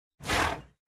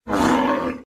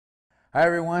Hi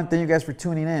everyone, thank you guys for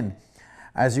tuning in.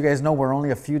 As you guys know, we're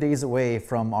only a few days away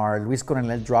from our Luis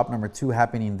Coronel drop number 2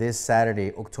 happening this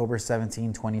Saturday, October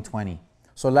 17, 2020.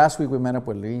 So last week we met up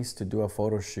with Luis to do a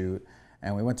photo shoot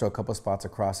and we went to a couple spots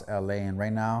across LA, and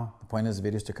right now the point of this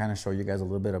video is to kind of show you guys a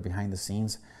little bit of behind the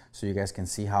scenes so you guys can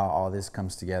see how all this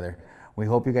comes together. We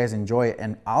hope you guys enjoy it,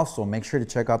 and also make sure to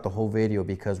check out the whole video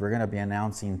because we're going to be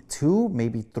announcing 2,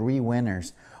 maybe 3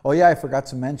 winners. Oh yeah, I forgot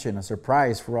to mention a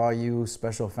surprise for all you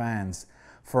special fans.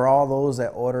 For all those that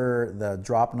order the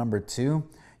drop number 2,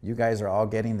 you guys are all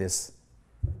getting this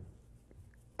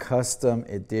custom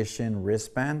edition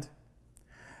wristband,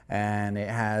 and it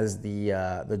has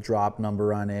the drop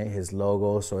number on it, his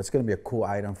logo, so it's going to be a cool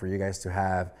item for you guys to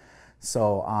have.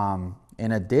 So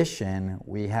in addition,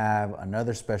 we have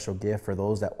another special gift for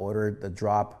those that ordered the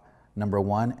drop number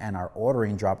 1 and are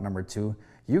ordering drop number 2.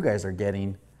 You guys are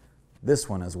getting this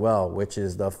one as well, which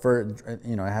is the first,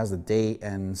 you know, it has the date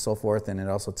and so forth, and it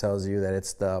also tells you that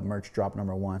it's the merch drop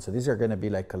number 1. So these are going to be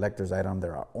like collector's items.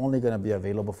 They're only going to be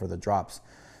available for the drops.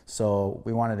 So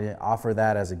we wanted to offer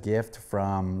that as a gift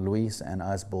from Luis and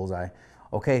us, Bullseye.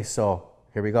 Okay, so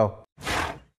here we go.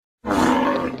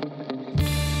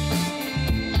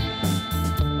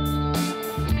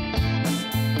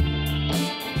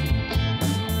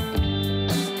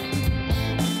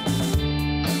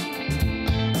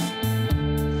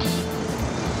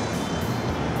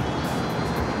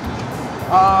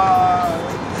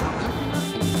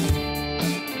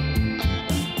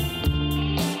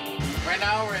 Right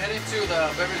now we're heading to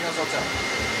the Beverly Hills Hotel.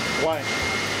 Why?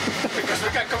 Because we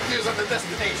got confused on the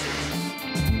destination.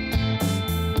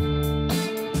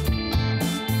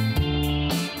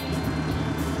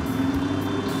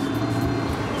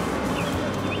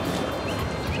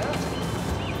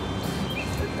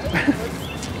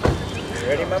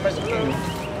 Ready, members?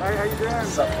 Hi, how you doing?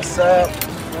 What's up? What's up?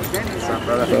 What's up,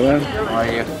 brother? How are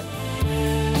you?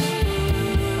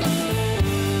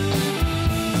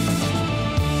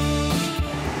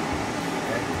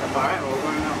 All right, well, we're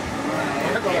going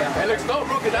now. It looks dope,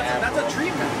 bro, because that's a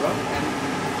treatment, bro. And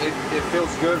It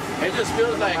feels good. it just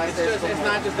feels like it's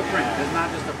not just a print. It's not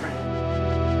just a print.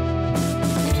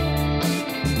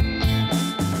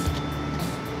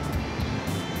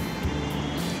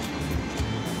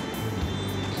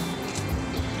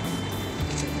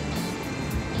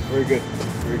 Very good.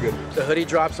 Very good. The hoodie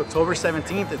drops October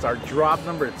 17th. It's our drop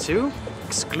number 2,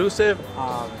 exclusive.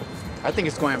 I think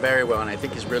it's going very well, and I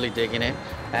think he's really digging it.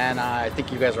 And I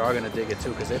think you guys are all gonna dig it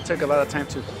too, because it took a lot of time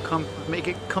to make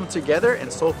it come together,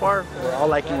 and so far we're all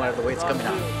liking the way it's coming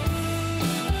out.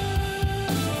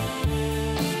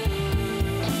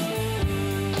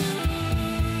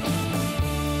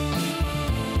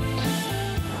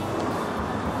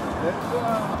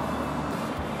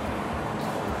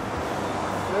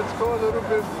 Let's go a little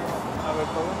bit. A ver,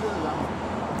 ¿para dónde le damos?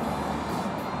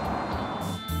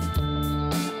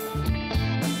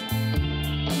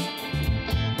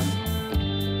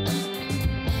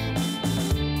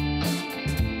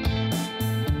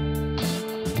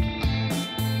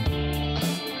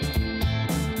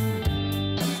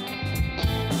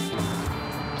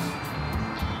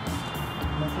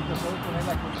 ¿No se te puede poner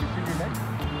la cosita?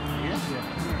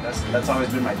 That's always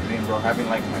been my dream, bro. Having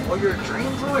like my. Oh, your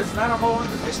dream, bro? It's not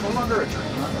it's no longer a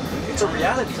dream. It's a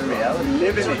reality. It's a reality.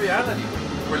 It's a reality.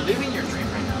 We're living your dream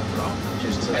right now, bro.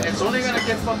 And it's only gonna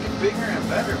get fucking bigger and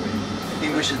better, man. I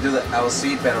think we should do the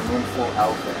LC pero en un full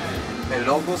outfit. El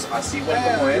logo es así igual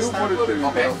como esta,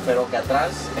 pero que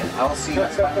atrás el LC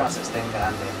las palmas estén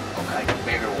grandes. Like a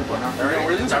bigger one.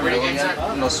 It's already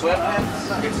Los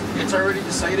sweatpants. It's already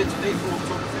decided today for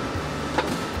October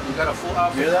 5th. You got a full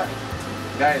outfit. Hear that?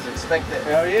 Guys, expect it.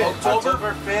 Hell yeah.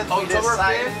 October 5th,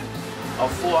 a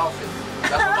full outfit.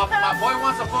 That's what my boy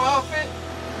wants, a full outfit.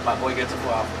 My boy gets a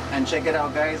full outfit. And check it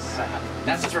out, guys.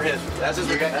 That's just for his. That's just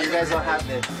for his. You guys don't have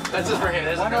this. That's just for him.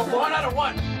 That's 1 out of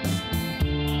 1.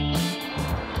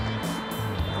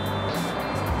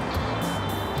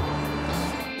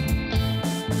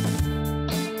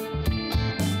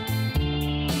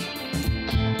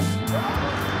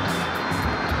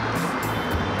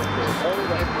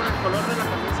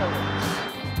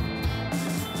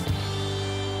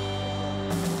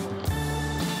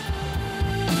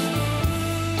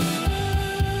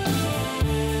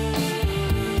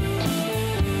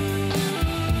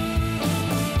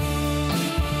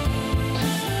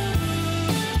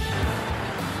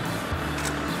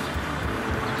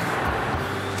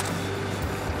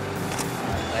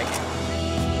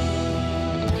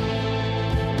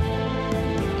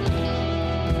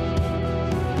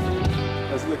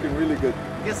 looking really good.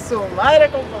 Que su madre,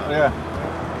 compadre. Yeah.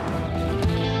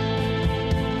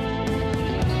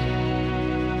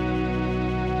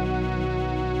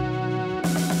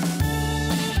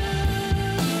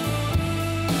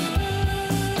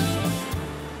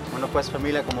 pues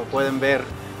familia, como pueden ver,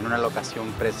 en una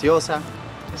locación preciosa.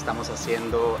 Estamos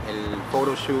haciendo el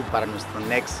photoshoot para nuestro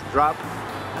next drop.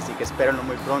 Así que espérenlo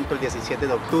muy pronto, el 17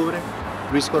 de octubre.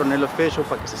 Luis Coronel Official,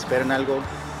 para que se esperen algo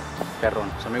perrón.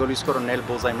 Su amigo Luis Coronel,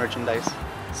 Bullseye Merchandise.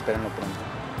 Espérenlo pronto.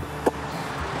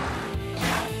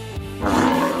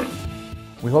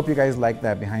 We hope you guys like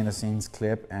that behind the scenes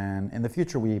clip, and in the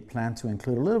future we plan to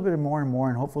include a little bit more and more,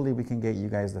 and hopefully we can get you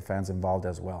guys, the fans, involved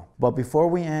as well. But before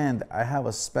we end, I have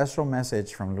a special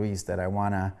message from Luis that I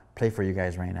want to play for you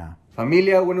guys right now.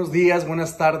 Familia, buenos días,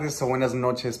 buenas tardes o buenas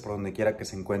noches por donde quiera que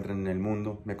se encuentren en el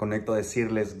mundo. Me conecto a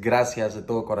decirles gracias de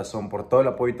todo corazón por todo el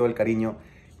apoyo y todo el cariño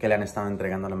que le han estado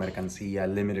entregando a la mercancía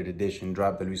Limited Edition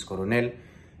Drop de Luis Coronel.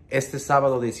 Este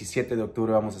sábado 17 de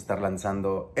octubre vamos a estar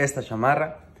lanzando esta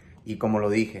chamarra y como lo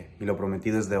dije y lo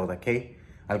prometí desde deuda, ¿ok?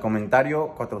 Al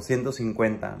comentario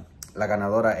 450, la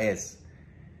ganadora es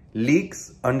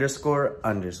leaks__.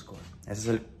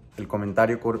 Ese es el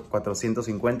comentario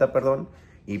 450, perdón.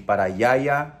 Y para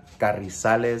Yaya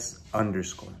Carrizales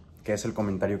 _, que es el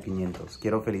comentario 500.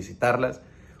 Quiero felicitarlas.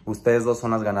 Ustedes dos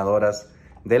son las ganadoras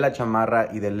de la chamarra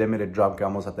y del limited drop que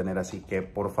vamos a tener. Así que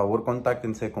por favor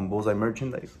contáctense con Bullseye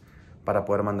Merchandise para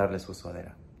poder mandarles su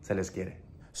sudadera. Se les quiere.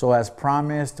 So as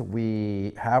promised,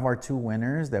 we have our 2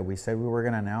 winners that we said we were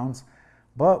going to announce,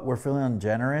 but we're feeling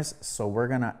generous, so we're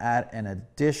going to add an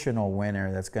additional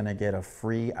winner that's going to get a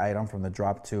free item from the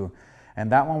drop too. And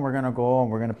that one we're going to go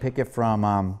and we're going to pick it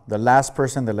from the last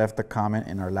person that left a comment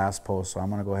in our last post. So I'm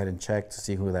going to go ahead and check to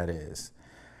see who that is.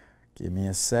 Give me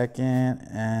a second.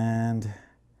 And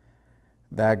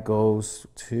that goes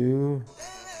to,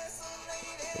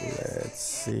 let's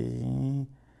see.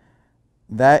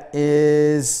 That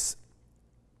is,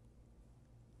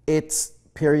 it's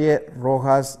period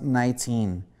Rojas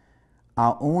 19.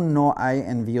 Aún no hay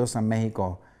envíos a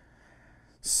México.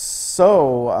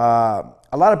 So,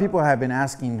 a lot of people have been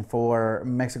asking for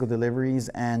Mexico deliveries,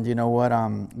 and you know what?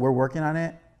 We're working on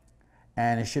it,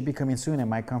 and it should be coming soon. It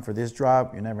might come for this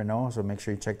drop. You never know, so make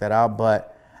sure you check that out.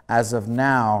 But as of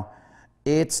now,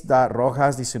 it's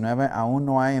Rojas19. Aún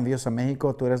no hay envíos a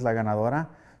México. Tú eres la ganadora.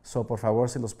 So, por favor,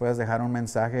 si los puedes dejar un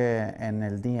mensaje en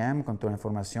el DM con tu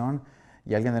información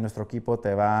y alguien de nuestro equipo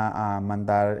te va a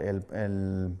mandar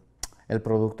el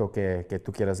producto que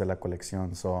tú quieras de la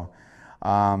colección. So,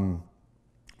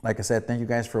 like I said, thank you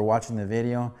guys for watching the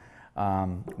video.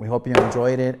 We hope you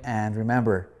enjoyed it. And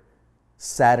remember,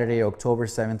 Saturday, October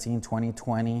 17,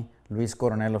 2020,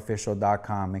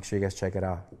 LuisCoronelOfficial.com. Make sure you guys check it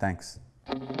out. Thanks.